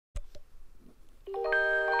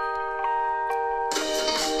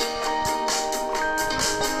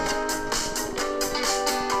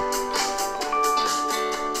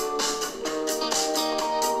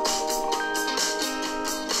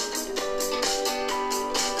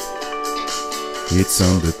It's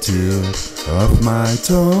on the tip of my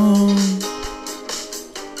tongue.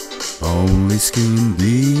 Only skin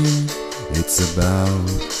deep. It's about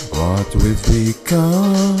what we've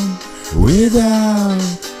become without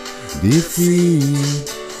defeat.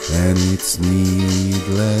 And it's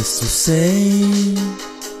needless to say,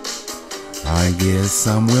 I guess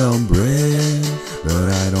I'm well bred, but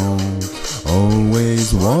I don't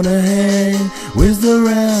always wanna hang with the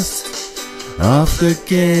rest of the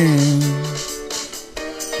gang.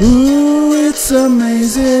 Ooh, it's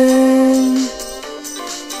amazing.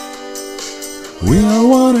 We all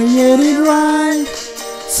wanna get it right.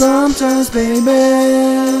 Sometimes,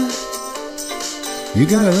 baby, you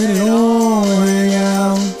gotta let it all hang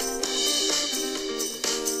out.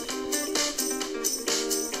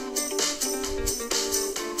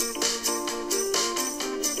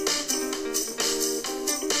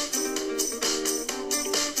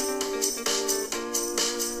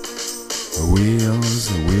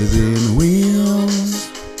 Wheels within wheels,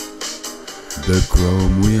 the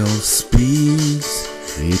chrome wheel speaks,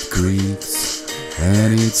 it creaks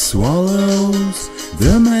and it swallows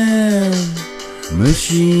the man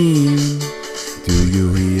machine. Do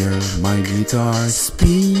you hear my guitar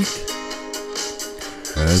speak?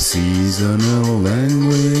 A seasonal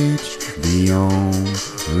language, the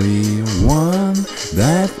only one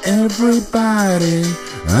that everybody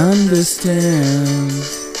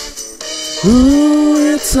understands.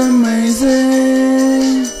 Ooh, it's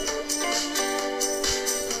amazing.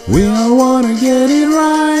 We all wanna get it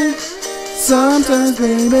right. Sometimes,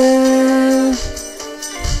 baby,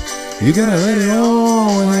 you gotta let it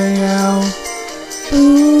all hang out.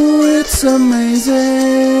 Ooh, it's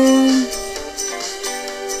amazing.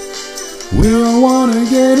 We all wanna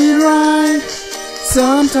get it right.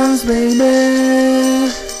 Sometimes, baby,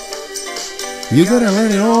 you gotta let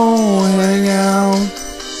it all hang out.